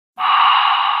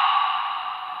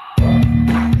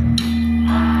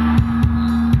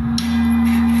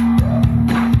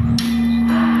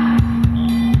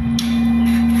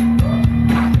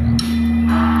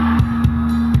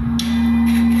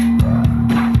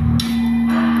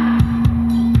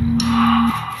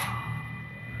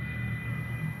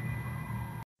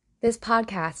This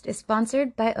podcast is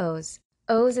sponsored by Oz.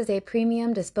 Oz is a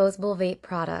premium disposable vape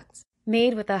product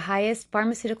made with the highest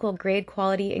pharmaceutical grade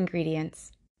quality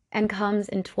ingredients and comes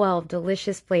in 12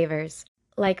 delicious flavors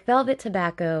like velvet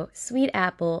tobacco, sweet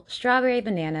apple, strawberry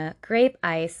banana, grape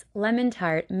ice, lemon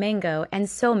tart, mango, and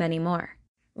so many more.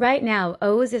 Right now,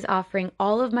 Oz is offering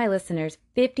all of my listeners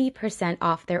 50%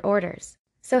 off their orders.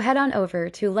 So head on over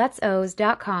to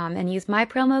letsoz.com and use my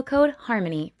promo code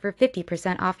HARMONY for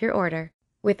 50% off your order.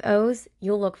 With Oz,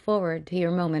 you'll look forward to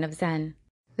your moment of zen.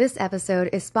 This episode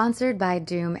is sponsored by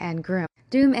Doom & Groom.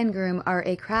 Doom & Groom are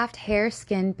a craft hair,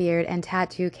 skin, beard, and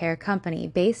tattoo care company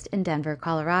based in Denver,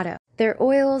 Colorado. Their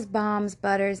oils, balms,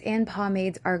 butters, and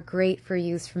pomades are great for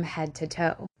use from head to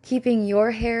toe, keeping your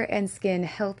hair and skin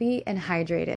healthy and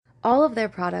hydrated. All of their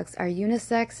products are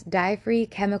unisex, dye-free,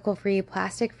 chemical-free,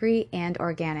 plastic-free, and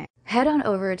organic. Head on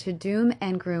over to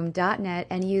doomandgroom.net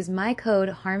and use my code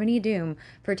HARMONYDOOM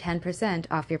for 10%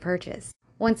 off your purchase.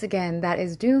 Once again, that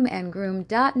is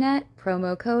doomandgroom.net,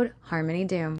 promo code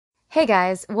HARMONYDOOM. Hey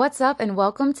guys, what's up and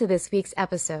welcome to this week's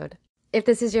episode. If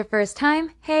this is your first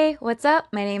time, hey, what's up?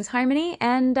 My name's Harmony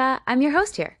and I'm your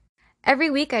host here.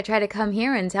 Every week I try to come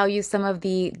here and tell you some of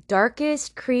the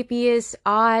darkest, creepiest,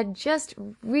 odd, just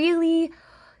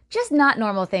not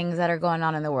normal things that are going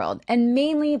on in the world. And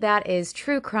mainly that is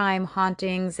true crime,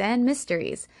 hauntings, and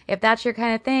mysteries. If that's your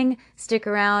kind of thing, stick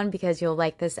around because you'll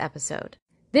like this episode.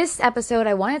 This episode,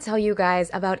 I want to tell you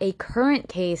guys about a current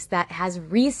case that has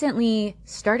recently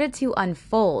started to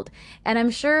unfold. And I'm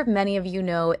sure many of you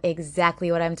know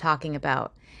exactly what I'm talking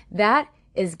about. That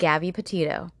is Gabby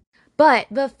Petito.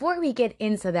 But before we get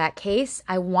into that case,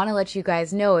 I want to let you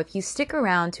guys know, if you stick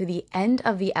around to the end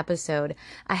of the episode,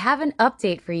 I have an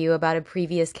update for you about a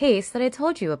previous case that I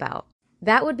told you about.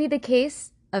 That would be the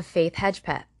case of Faith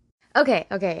Hedgepeth.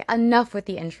 Okay, enough with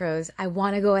the intros. I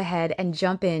want to go ahead and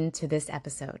jump into this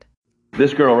episode.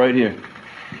 This girl right here,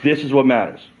 this is what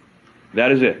matters.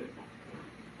 That is it.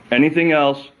 Anything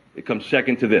else, it comes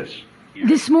second to this.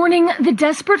 This morning, the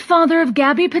desperate father of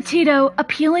Gabby Petito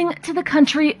appealing to the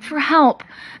country for help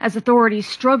as authorities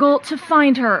struggle to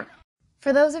find her.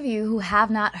 For those of you who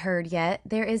have not heard yet,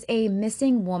 there is a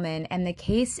missing woman and the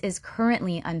case is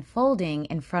currently unfolding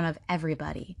in front of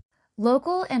everybody.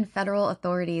 Local and federal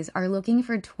authorities are looking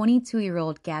for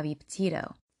 22-year-old Gabby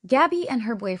Petito. Gabby and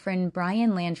her boyfriend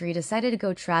Brian Landry decided to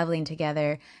go traveling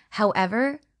together.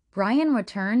 However, Brian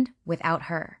returned without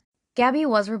her. Gabby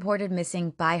was reported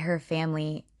missing by her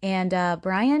family, and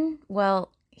Brian,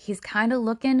 well, he's kind of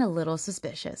looking a little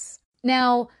suspicious.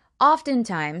 Now,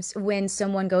 oftentimes when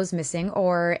someone goes missing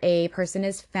or a person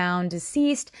is found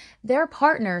deceased, their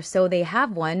partner, so they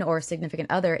have one, or significant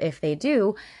other if they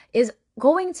do, is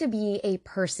going to be a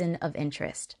person of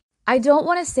interest. I don't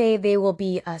want to say they will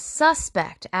be a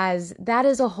suspect, as that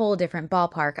is a whole different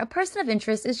ballpark. A person of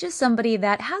interest is just somebody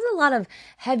that has a lot of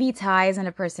heavy ties in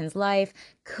a person's life,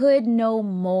 could know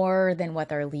more than what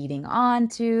they're leading on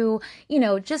to,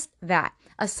 just that.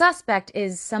 A suspect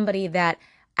is somebody that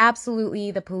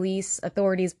absolutely the police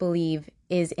authorities believe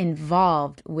is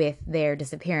involved with their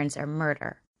disappearance or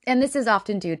murder. And this is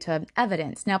often due to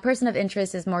evidence. Now, person of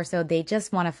interest is more so they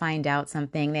just want to find out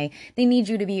something. They need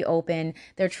you to be open.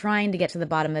 They're trying to get to the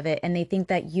bottom of it, and they think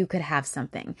that you could have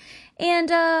something. And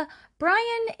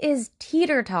Brian is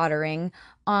teeter-tottering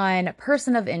on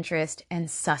person of interest and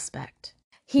suspect.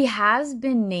 He has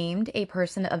been named a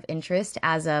person of interest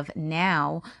as of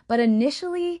now, but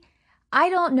initially,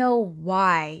 I don't know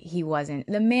why he wasn't.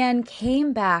 The man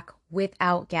came back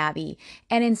without Gabby,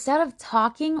 and instead of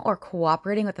talking or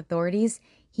cooperating with authorities,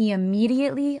 he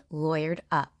immediately lawyered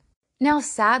up. Now,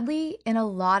 sadly, in a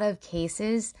lot of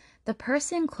cases, the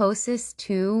person closest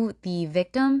to the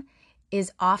victim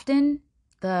is often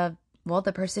the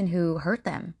person who hurt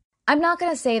them. I'm not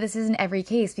going to say this isn't every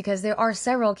case, because there are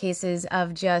several cases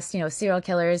of just, serial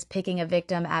killers picking a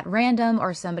victim at random,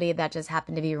 or somebody that just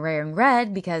happened to be wearing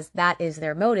red because that is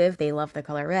their motive. They love the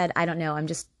color red. I don't know. I'm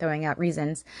just throwing out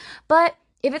reasons. But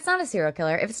if it's not a serial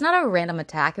killer, if it's not a random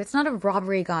attack, if it's not a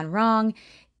robbery gone wrong,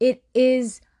 it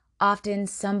is often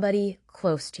somebody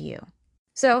close to you.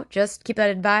 So just keep that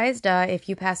advised. If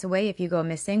you pass away, if you go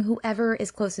missing, whoever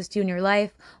is closest to you in your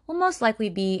life will most likely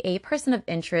be a person of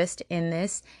interest in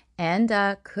this, and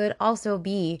could also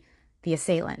be the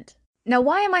assailant. Now,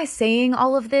 why am I saying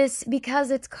all of this?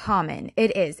 Because it's common.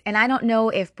 It is. And I don't know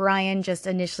if Brian just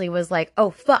initially was like,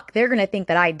 oh, fuck, they're going to think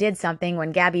that I did something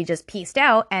when Gabby just pieced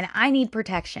out and I need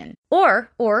protection. Or,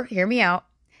 hear me out,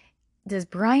 does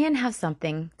Brian have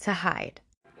something to hide?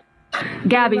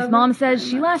 Gabby's mom says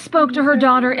she last spoke to her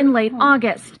daughter in late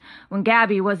August. when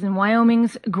Gabby was in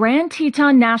Wyoming's Grand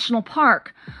Teton National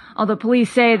Park. Although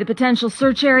police say the potential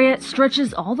search area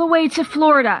stretches all the way to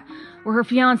Florida, where her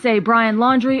fiancé Brian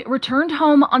Laundrie returned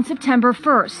home on September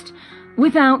 1st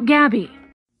without Gabby.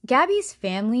 Gabby's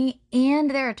family and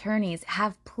their attorneys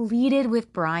have pleaded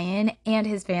with Brian and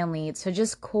his family to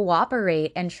just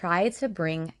cooperate and try to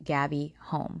bring Gabby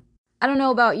home. I don't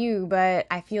know about you, but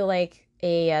I feel like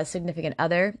a significant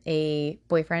other, a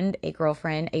boyfriend, a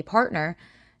girlfriend, a partner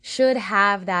should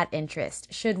have that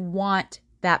interest, should want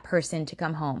that person to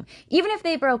come home. Even if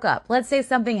they broke up, let's say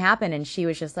something happened and she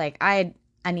was just like, I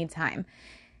need time.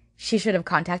 She should have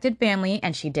contacted family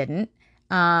and she didn't.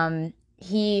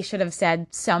 He should have said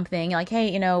something like,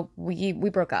 hey, we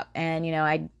broke up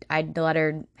and, I'd let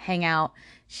her hang out.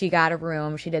 She got a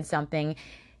room. She did something.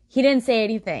 He didn't say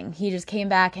anything. He just came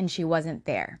back and she wasn't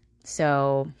there.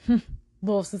 So, a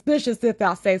little suspicious if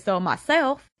I say so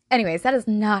myself. Anyways, that is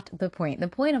not the point. The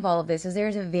point of all of this is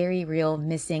there's a very real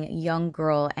missing young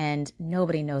girl and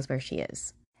nobody knows where she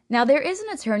is. Now, there is an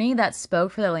attorney that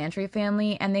spoke for the Laundrie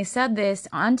family, and they said this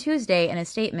on Tuesday in a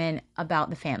statement about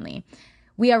the family.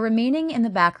 We are remaining in the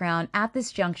background at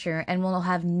this juncture and will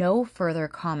have no further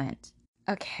comment.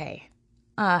 Okay.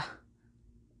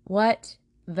 What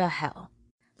the hell?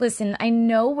 Listen, I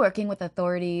know working with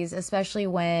authorities, especially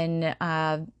when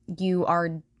you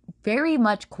are very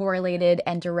much correlated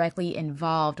and directly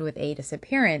involved with a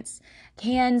disappearance,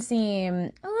 can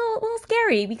seem a little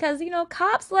scary because,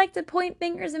 cops like to point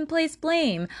fingers and place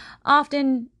blame,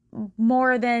 often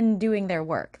more than doing their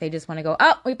work. They just want to go,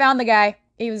 oh, we found the guy.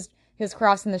 He was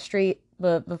crossing the street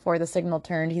before the signal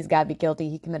turned. He's got to be guilty.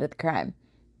 He committed the crime.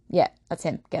 Yeah, that's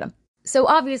him. Get him. So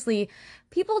obviously,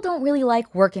 people don't really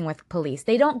like working with police.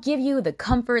 They don't give you the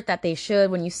comfort that they should.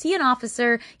 When you see an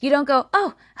officer, you don't go,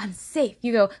 oh, I'm safe.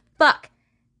 You go, fuck,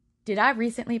 did I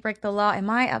recently break the law? Am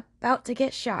I about to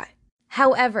get shot?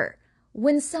 However,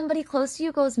 when somebody close to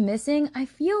you goes missing, I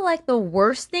feel like the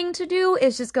worst thing to do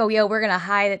is just go, yo, we're going to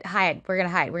hide. We're going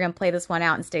to hide. We're going to play this one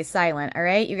out and stay silent. All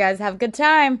right. You guys have a good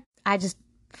time. I just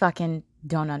fucking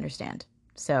don't understand.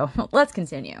 So let's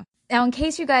continue. Now, in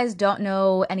case you guys don't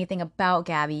know anything about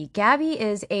Gabby, Gabby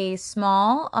is a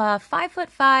small,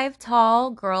 5'5"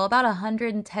 tall girl, about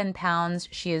 110 pounds.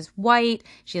 She is white,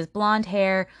 she has blonde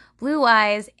hair, blue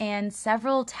eyes, and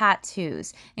several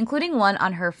tattoos, including one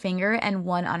on her finger and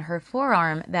one on her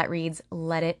forearm that reads,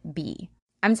 "Let It Be."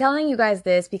 I'm telling you guys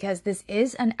this because this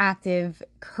is an active,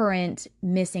 current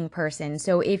missing person.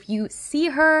 So if you see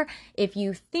her, if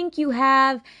you think you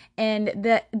have, and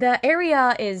the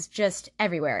area is just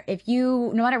everywhere.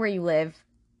 No matter where you live,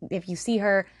 if you see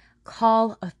her,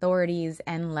 call authorities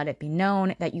and let it be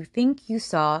known that you think you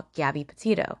saw Gabby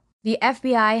Petito. The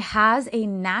FBI has a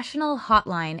national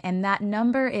hotline, and that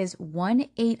number is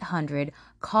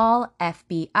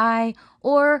 1-800-CALL-FBI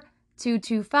or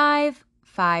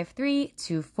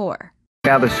 225-5324.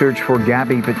 Now the search for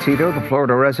Gabby Petito, the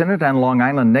Florida resident and Long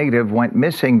Island native, went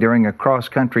missing during a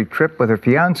cross-country trip with her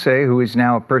fiancé, who is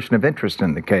now a person of interest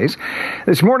in the case.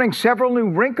 This morning, several new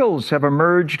wrinkles have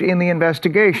emerged in the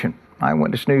investigation.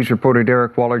 Eyewitness News reporter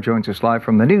Derek Waller joins us live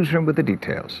from the newsroom with the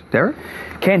details. Derek?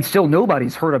 Ken, still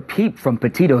nobody's heard a peep from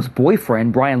Petito's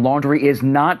boyfriend. Brian Laundrie is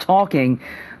not talking,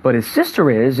 but his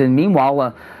sister is. And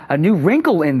meanwhile, a new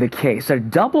wrinkle in the case, a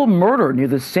double murder near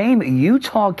the same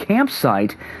Utah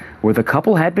campsite where the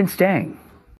couple had been staying.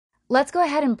 Let's go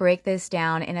ahead and break this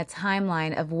down in a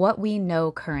timeline of what we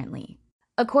know currently.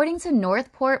 According to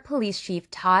Northport Police Chief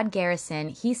Todd Garrison,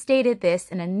 he stated this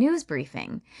in a news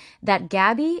briefing, that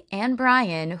Gabby and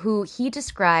Brian, who he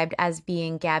described as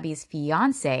being Gabby's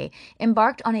fiancé,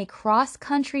 embarked on a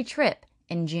cross-country trip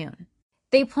in June.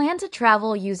 They plan to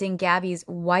travel using Gabby's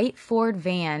white Ford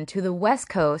van to the West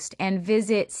Coast and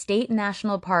visit state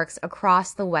national parks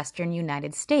across the western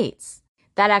United States.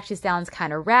 That actually sounds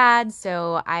kind of rad,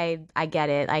 so I get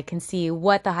it. I can see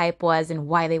what the hype was and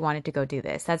why they wanted to go do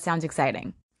this. That sounds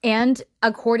exciting. And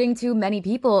according to many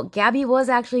people, Gabby was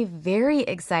actually very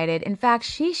excited. In fact,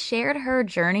 she shared her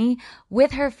journey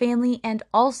with her family and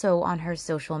also on her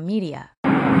social media.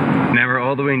 Now we're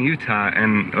all the way in Utah,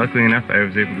 and luckily enough, I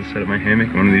was able to set up my hammock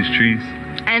in one of these trees.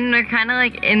 And we're kind of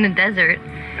like in the desert.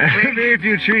 Very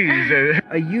few trees.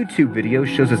 A YouTube video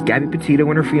shows us Gabby Petito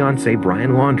and her fiancé,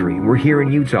 Brian Laundrie, were here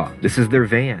in Utah. This is their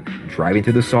van, driving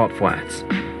through the salt flats,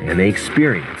 and they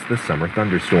experience the summer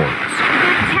thunderstorms. The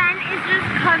tent is just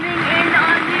coming in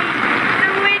on me.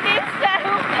 The wind is so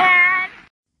bad.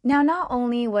 Now, not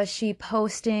only was she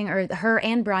posting, or her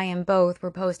and Brian both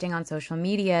were posting on social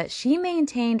media, she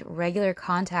maintained regular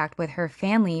contact with her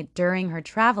family during her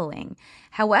traveling.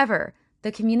 However,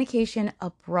 the communication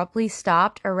abruptly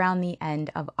stopped around the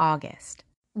end of August.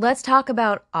 Let's talk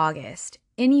about August.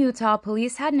 In Utah,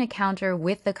 police had an encounter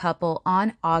with the couple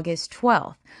on August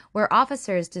 12th, where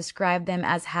officers described them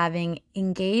as having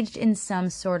engaged in some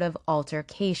sort of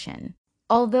altercation.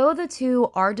 Although the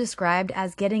two are described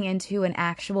as getting into an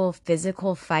actual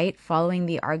physical fight following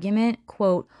the argument,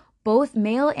 quote, both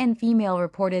male and female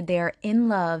reported they are in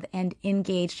love and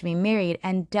engaged to be married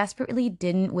and desperately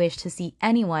didn't wish to see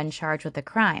anyone charged with a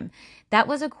crime. That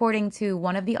was according to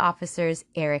one of the officers,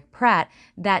 Eric Pratt,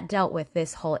 that dealt with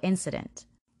this whole incident.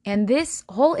 And this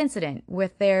whole incident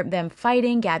with them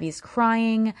fighting, Gabby's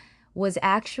crying, was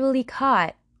actually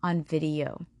caught on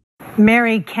video.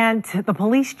 Mary Kent, the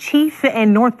police chief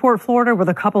in Northport, Florida, where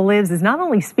the couple lives, is not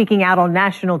only speaking out on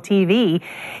national TV,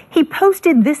 he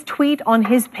posted this tweet on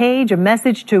his page, a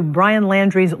message to Brian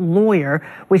Laundrie's lawyer,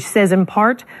 which says in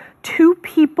part, 2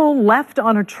 people left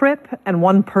on a trip and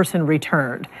 1 person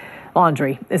returned.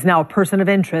 Laundrie is now a person of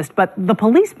interest, but the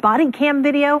police body cam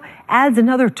video adds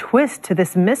another twist to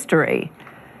this mystery.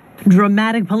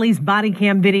 Dramatic police body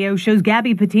cam video shows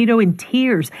Gabby Petito in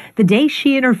tears the day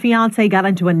she and her fiancé got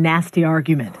into a nasty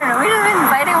argument. We've been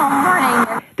fighting all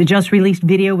morning. The just-released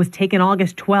video was taken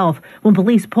August 12th when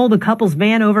police pulled the couple's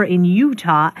van over in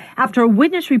Utah after a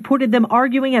witness reported them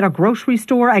arguing at a grocery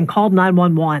store and called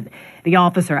 911. The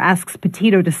officer asks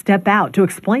Petito to step out to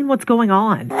explain what's going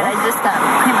on. I just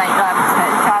quit my job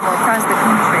to travel across the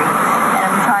country, and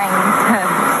I'm trying to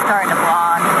start a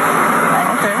blog.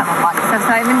 So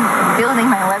I've been building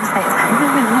my website. I've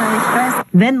been really stressed.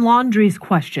 Then Laundrie's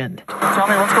questioned. Tell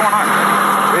me what's going on.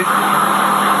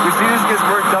 You see this gets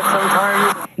worked up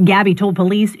sometimes. Gabby told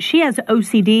police she has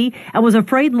OCD and was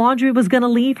afraid Laundrie was going to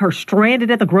leave her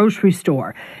stranded at the grocery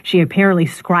store. She apparently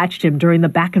scratched him during the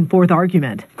back and forth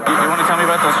argument. You want to tell me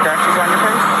about those scratches on your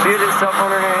face? She had his cell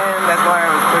phone in her hand. That's why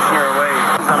I was pushing her away.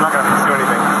 I'm not going to do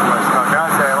anything.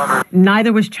 I love her.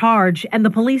 Neither was charged, and the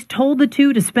police told the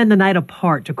two to spend the night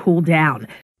apart to cool down.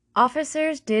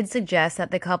 Officers did suggest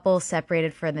that the couple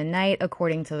separated for the night,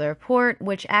 according to the report,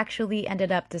 which actually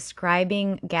ended up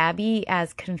describing Gabby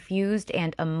as confused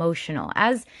and emotional.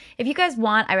 As if you guys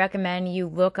want, I recommend you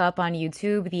look up on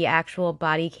YouTube the actual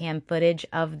body cam footage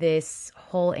of this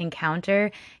whole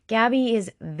encounter. Gabby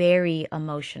is very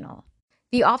emotional.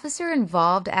 The officer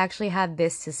involved actually had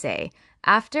this to say.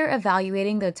 After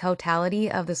evaluating the totality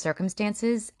of the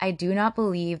circumstances, I do not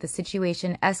believe the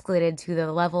situation escalated to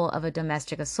the level of a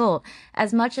domestic assault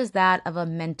as much as that of a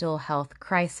mental health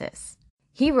crisis.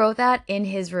 He wrote that in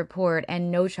his report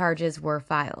and no charges were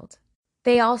filed.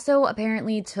 They also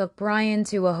apparently took Brian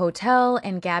to a hotel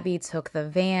and Gabby took the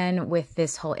van with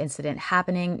this whole incident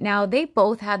happening. Now, they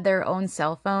both had their own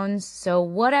cell phones, so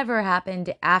whatever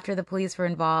happened after the police were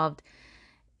involved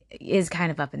is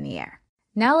kind of up in the air.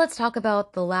 Now let's talk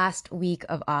about the last week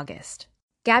of August.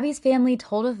 Gabby's family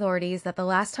told authorities that the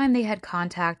last time they had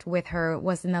contact with her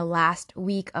was in the last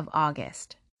week of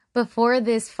August. Before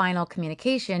this final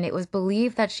communication, it was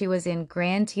believed that she was in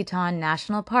Grand Teton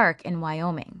National Park in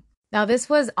Wyoming. Now, this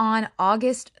was on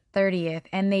August 30th,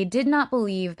 and they did not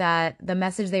believe that the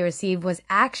message they received was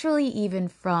actually even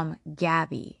from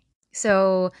Gabby.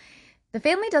 So the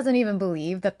family doesn't even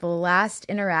believe that the last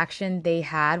interaction they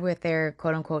had with their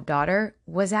quote-unquote daughter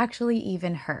was actually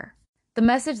even her. The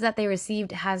message that they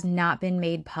received has not been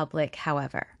made public,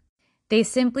 however. They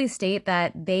simply state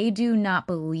that they do not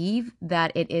believe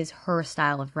that it is her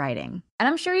style of writing. And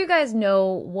I'm sure you guys know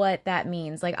what that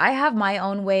means. Like, I have my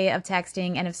own way of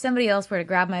texting, and if somebody else were to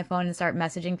grab my phone and start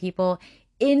messaging people,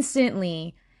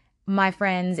 instantly my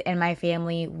friends and my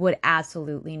family would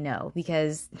absolutely know,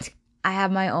 because I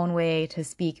have my own way to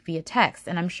speak via text,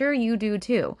 and I'm sure you do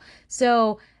too.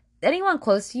 So anyone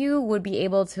close to you would be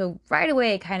able to right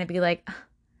away kind of be like,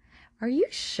 are you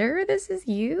sure this is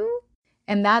you?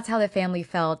 And that's how the family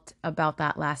felt about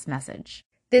that last message.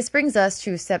 This brings us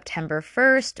to September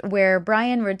 1st, where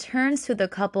Brian returns to the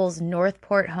couple's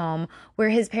Northport home, where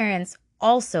his parents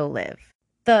also live.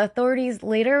 The authorities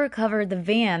later recovered the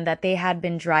van that they had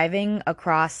been driving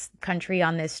across country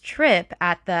on this trip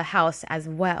at the house as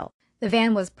well. The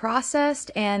van was processed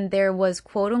and there was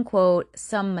quote-unquote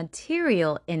some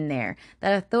material in there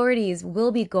that authorities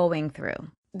will be going through.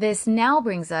 This now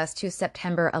brings us to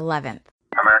September 11th.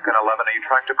 American 11, are you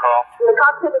trying to call? The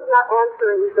cockpit is not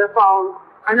answering their phone.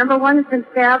 Our number 1 has been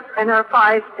staffed and our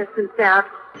 5 has been staffed.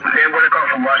 I am going to call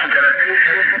from Washington.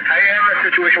 I am in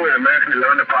a situation with American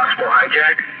 11, a possible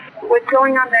hijack. What's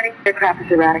going on, Betty? The aircraft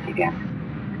is erratic again.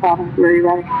 Problem, very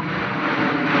erratic.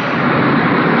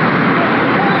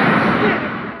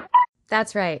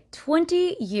 That's right.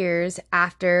 20 years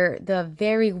after the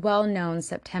very well-known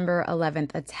September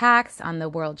 11th attacks on the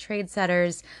World Trade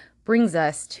Centers brings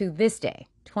us to this day,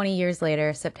 20 years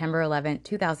later, September 11,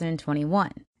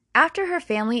 2021. After her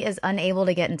family is unable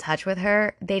to get in touch with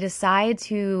her, they decide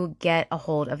to get a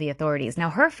hold of the authorities. Now,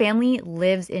 her family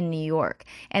lives in New York,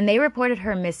 and they reported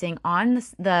her missing on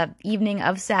the evening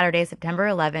of Saturday, September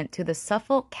 11th, to the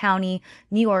Suffolk County,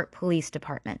 New York Police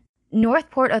Department.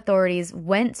 Northport authorities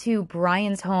went to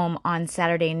Brian's home on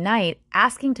Saturday night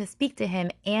asking to speak to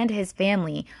him and his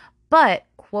family, but,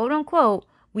 quote unquote,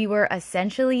 we were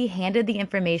essentially handed the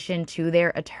information to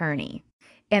their attorney.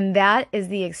 And that is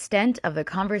the extent of the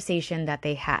conversation that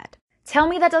they had. Tell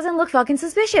me that doesn't look fucking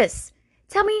suspicious.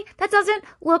 Tell me that doesn't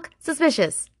look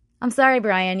suspicious. I'm sorry,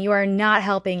 Brian, you are not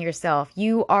helping yourself.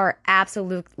 You are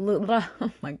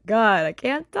oh my God, I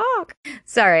can't talk.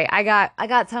 Sorry, I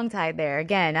got tongue-tied there.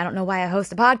 Again, I don't know why I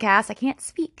host a podcast. I can't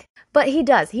speak. But he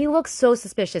does. He looks so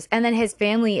suspicious. And then his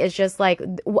family is just like,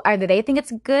 do they think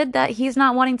it's good that he's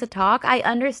not wanting to talk? I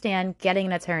understand getting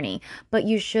an attorney, but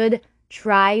you should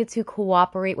try to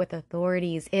cooperate with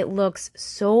authorities. It looks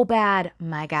so bad,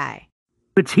 my guy.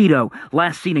 Petito,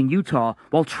 last seen in Utah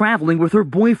while traveling with her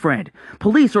boyfriend.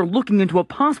 Police are looking into a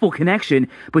possible connection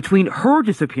between her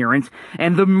disappearance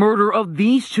and the murder of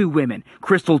these two women,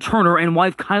 Crystal Turner and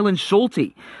wife Kylan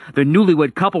Schulte. The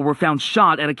newlywed couple were found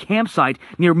shot at a campsite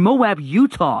near Moab,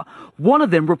 Utah. One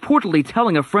of them reportedly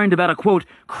telling a friend about a, quote,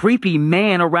 creepy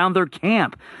man around their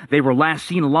camp. They were last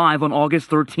seen alive on August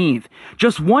 13th.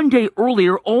 Just one day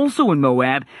earlier, also in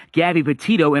Moab, Gabby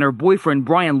Petito and her boyfriend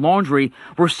Brian Laundrie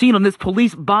were seen on this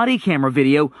police body camera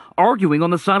video arguing on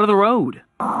the side of the road.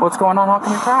 What's going on? How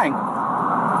come you're crying?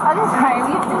 I'm just crying.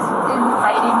 We've just been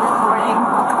fighting this morning.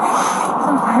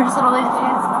 Some personal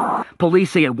issues.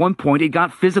 Police say at one point it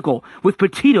got physical, with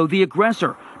Petito the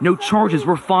aggressor. No charges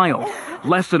were filed.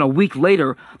 Less than a week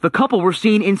later, the couple were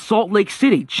seen in Salt Lake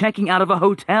City checking out of a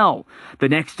hotel. The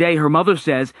next day, her mother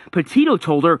says Petito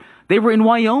told her they were in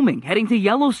Wyoming heading to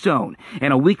Yellowstone.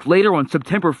 And a week later, on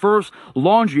September 1st,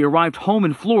 Laundrie arrived home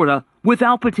in Florida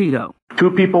without Petito.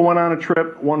 2 people went on a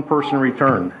trip, 1 person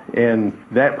returned. And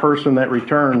that person that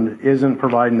returned isn't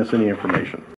providing us any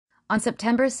information. On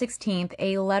September 16th,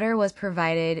 a letter was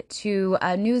provided to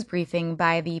a news briefing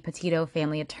by the Petito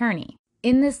family attorney.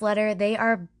 In this letter, they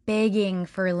are begging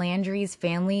for Landry's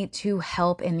family to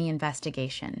help in the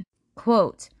investigation.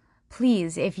 Quote,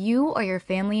 please, if you or your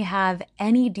family have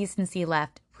any decency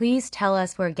left, please tell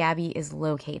us where Gabby is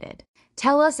located.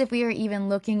 Tell us if we are even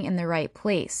looking in the right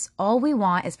place. All we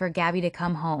want is for Gabby to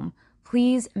come home.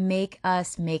 Please make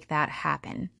us make that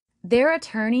happen. Their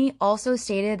attorney also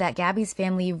stated that Gabby's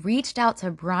family reached out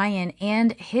to Brian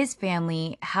and his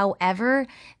family. However,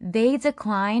 they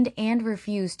declined and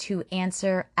refused to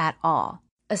answer at all.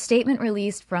 A statement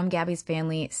released from Gabby's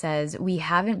family says, we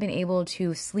haven't been able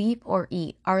to sleep or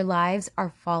eat. Our lives are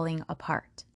falling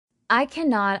apart. I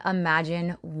cannot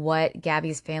imagine what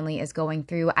Gabby's family is going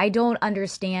through. I don't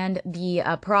understand the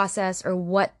process or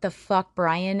what the fuck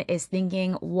Brian is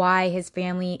thinking, why his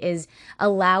family is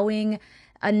allowing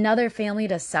another family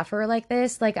to suffer like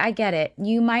this. Like, I get it.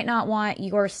 You might not want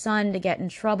your son to get in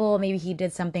trouble. Maybe he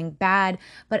did something bad.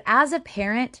 But as a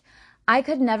parent, I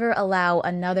could never allow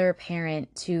another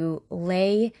parent to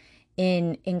lay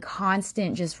in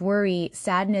constant just worry,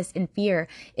 sadness, and fear.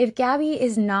 If Gabby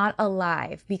is not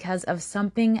alive because of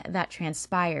something that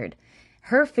transpired,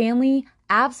 her family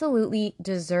absolutely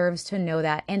deserves to know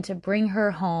that and to bring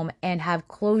her home and have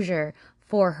closure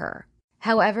for her.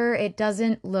 However, it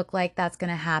doesn't look like that's going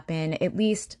to happen, at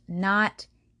least not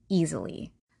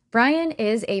easily. Brian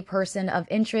is a person of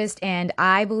interest, and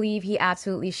I believe he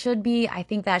absolutely should be. I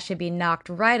think that should be knocked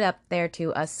right up there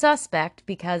to a suspect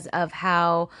because of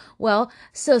how, well,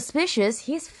 suspicious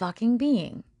he's fucking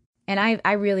being. And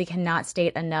I really cannot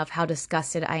state enough how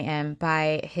disgusted I am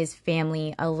by his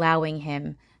family allowing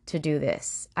him to do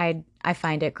this. I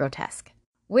find it grotesque.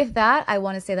 With that, I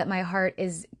want to say that my heart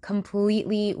is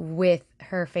completely with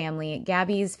her family.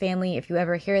 Gabby's family, if you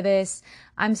ever hear this,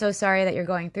 I'm so sorry that you're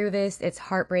going through this. It's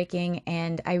heartbreaking,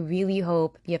 and I really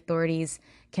hope the authorities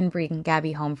can bring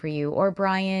Gabby home for you, or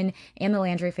Brian and the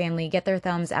Landry family get their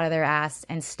thumbs out of their ass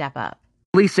and step up.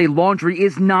 Police say Laundrie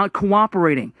is not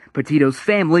cooperating. Petito's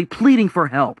family pleading for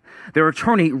help. Their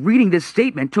attorney reading this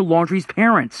statement to Laundrie's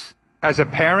parents. As a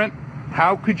parent,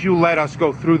 how could you let us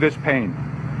go through this pain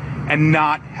and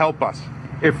not help us?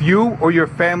 If you or your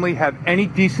family have any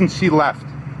decency left,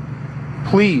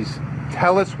 please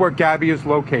tell us where Gabby is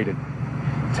located.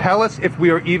 Tell us if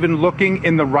we are even looking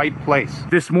in the right place.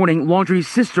 This morning, Laundrie's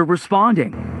sister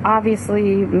responding.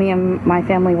 Obviously, me and my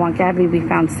family want Gabby to be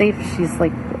found safe. She's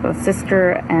like a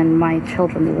sister, and my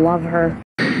children love her.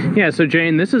 Yeah, so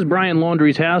Jane, this is Brian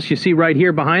Laundrie's house you see right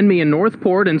here behind me in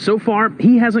Northport, and so far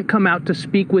he hasn't come out to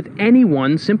speak with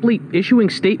anyone, simply issuing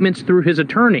statements through his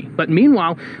attorney. But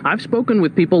meanwhile, I've spoken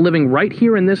with people living right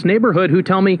here in this neighborhood who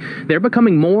tell me they're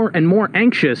becoming more and more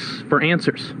anxious for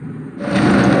answers.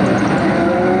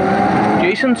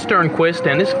 Jason Sternquist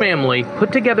and his family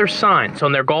put together signs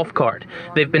on their golf cart.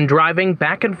 They've been driving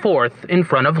back and forth in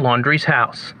front of Laundrie's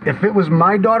house. If it was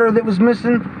my daughter that was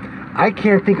missing, I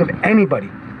can't think of anybody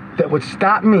that would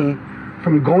stop me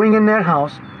from going in that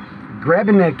house,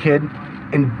 grabbing that kid,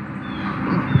 and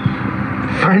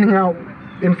finding out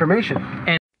information.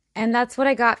 And that's what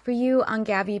I got for you on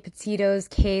Gabby Petito's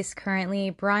case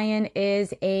currently. Brian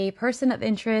is a person of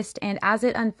interest, and as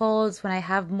it unfolds, when I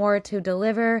have more to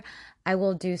deliver, I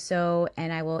will do so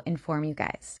and I will inform you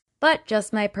guys. But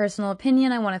just my personal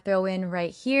opinion I want to throw in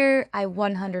right here. I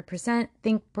 100%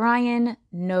 think Brian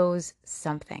knows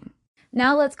something.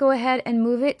 Now let's go ahead and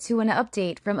move it to an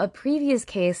update from a previous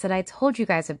case that I told you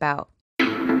guys about.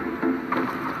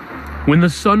 When the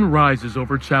sun rises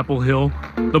over Chapel Hill,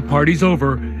 the party's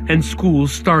over and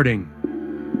school's starting.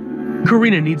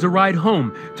 Karina needs a ride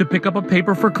home to pick up a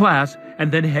paper for class and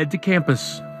then head to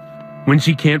campus. When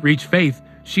she can't reach Faith,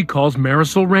 she calls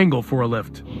Marisol Rangel for a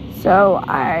lift. So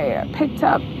I picked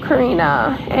up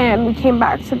Karina and we came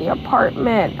back to the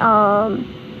apartment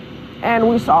and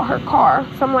we saw her car.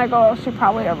 So I'm like, oh, she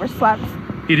probably overslept.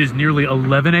 It is nearly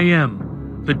 11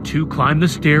 a.m. The two climb the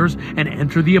stairs and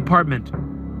enter the apartment.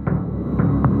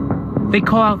 They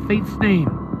call out Faith's name,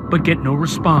 but get no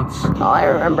response. All I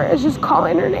remember is just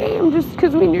calling her name just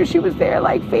because we knew she was there,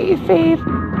 like, Faith, Faith.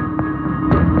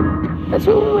 That's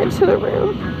when we went to the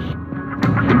room.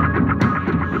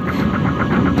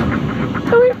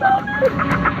 And we found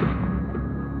her.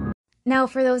 Now,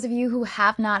 for those of you who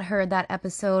have not heard that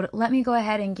episode, let me go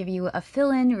ahead and give you a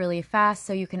fill-in really fast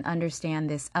so you can understand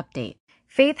this update.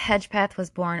 Faith Hedgepeth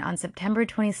was born on September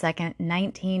 22nd,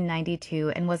 1992,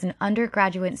 and was an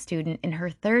undergraduate student in her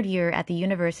third year at the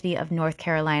University of North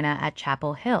Carolina at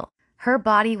Chapel Hill. Her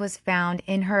body was found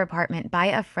in her apartment by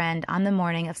a friend on the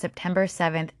morning of September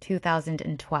 7th,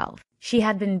 2012. She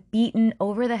had been beaten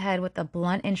over the head with a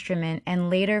blunt instrument and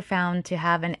later found to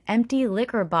have an empty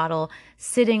liquor bottle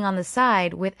sitting on the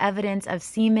side with evidence of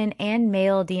semen and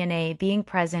male DNA being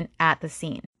present at the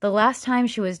scene. The last time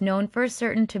she was known for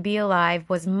certain to be alive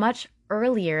was much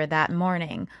earlier that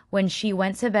morning when she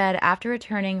went to bed after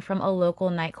returning from a local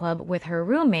nightclub with her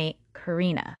roommate,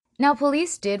 Karina. Now,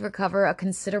 police did recover a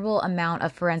considerable amount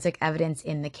of forensic evidence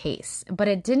in the case, but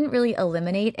it didn't really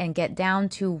eliminate and get down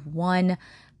to one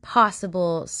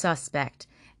possible suspect,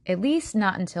 at least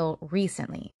not until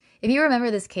recently. If you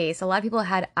remember this case, a lot of people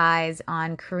had eyes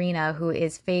on Karina, who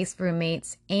is Faith's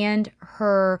roommates, and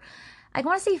her, I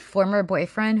want to say former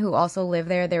boyfriend who also lived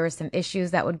there. There were some issues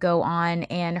that would go on,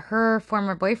 and her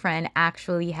former boyfriend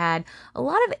actually had a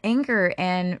lot of anger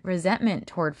and resentment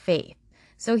toward Faith.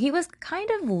 So he was kind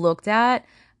of looked at,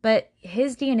 but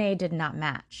his DNA did not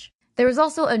match. There was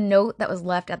also a note that was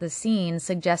left at the scene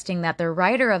suggesting that the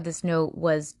writer of this note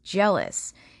was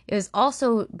jealous. It was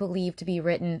also believed to be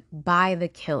written by the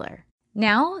killer.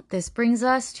 Now, this brings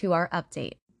us to our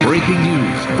update. Breaking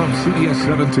news from CBS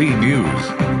 17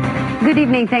 News. Good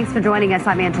evening. Thanks for joining us.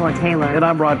 I'm Angela Taylor. And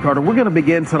I'm Rod Carter. We're going to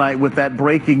begin tonight with that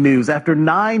breaking news. After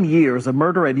 9 years, a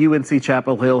murder at UNC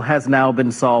Chapel Hill has now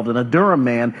been solved, and a Durham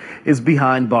man is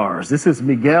behind bars. This is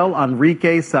Miguel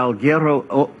Enrique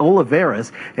Salguero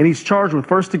Olivares, and he's charged with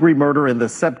first-degree murder in the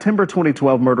September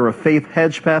 2012 murder of Faith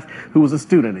Hedgepeth, who was a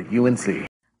student at UNC.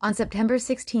 On September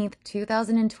 16th,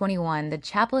 2021, the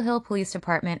Chapel Hill Police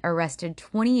Department arrested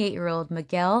 28-year-old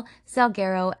Miguel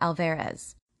Salguero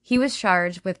Alvarez. He was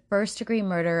charged with first-degree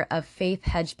murder of Faith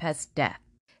Hedgepeth's death.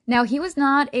 Now, he was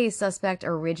not a suspect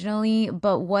originally,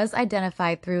 but was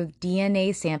identified through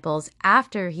DNA samples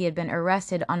after he had been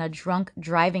arrested on a drunk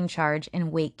driving charge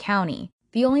in Wake County.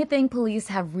 The only thing police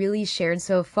have really shared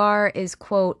so far is,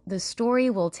 quote, "the story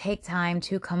will take time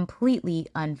to completely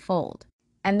unfold."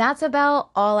 And that's about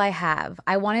all I have.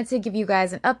 I wanted to give you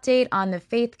guys an update on the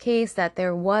Faith case, that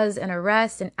there was an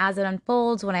arrest, and as it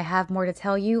unfolds, when I have more to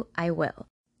tell you, I will.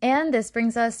 And this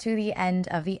brings us to the end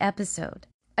of the episode.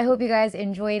 I hope you guys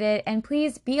enjoyed it, and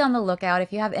please be on the lookout.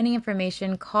 If you have any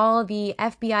information, call the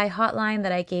FBI hotline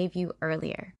that I gave you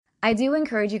earlier. I do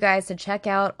encourage you guys to check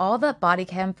out all the body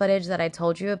cam footage that I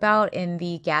told you about in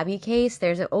the Gabby case.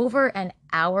 There's over an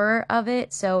hour of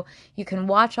it, so you can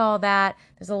watch all that.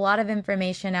 There's a lot of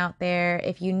information out there.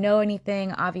 If you know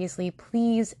anything, obviously,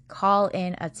 please call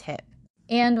in a tip.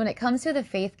 And when it comes to the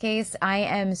Faith case, I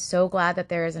am so glad that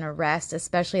there is an arrest,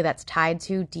 especially that's tied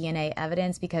to DNA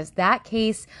evidence, because that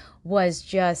case was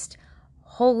just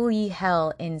holy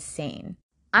hell insane.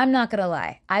 I'm not gonna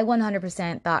lie, I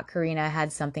 100% thought Karina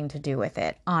had something to do with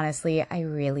it. Honestly, I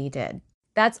really did.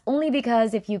 That's only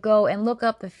because if you go and look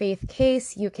up the Faith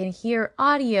case, you can hear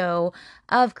audio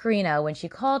of Karina when she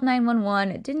called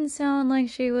 911. It didn't sound like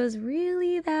she was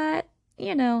really that,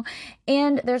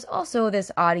 And there's also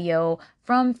this audio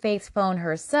from Faith's phone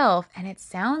herself, and it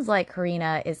sounds like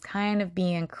Karina is kind of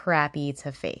being crappy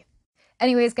to Faith.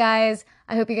 Anyways, guys,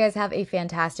 I hope you guys have a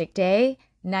fantastic day,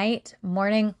 night,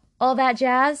 morning, all that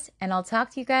jazz, and I'll talk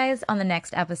to you guys on the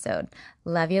next episode.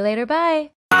 Love you later.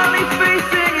 Bye.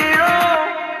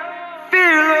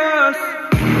 Fearless.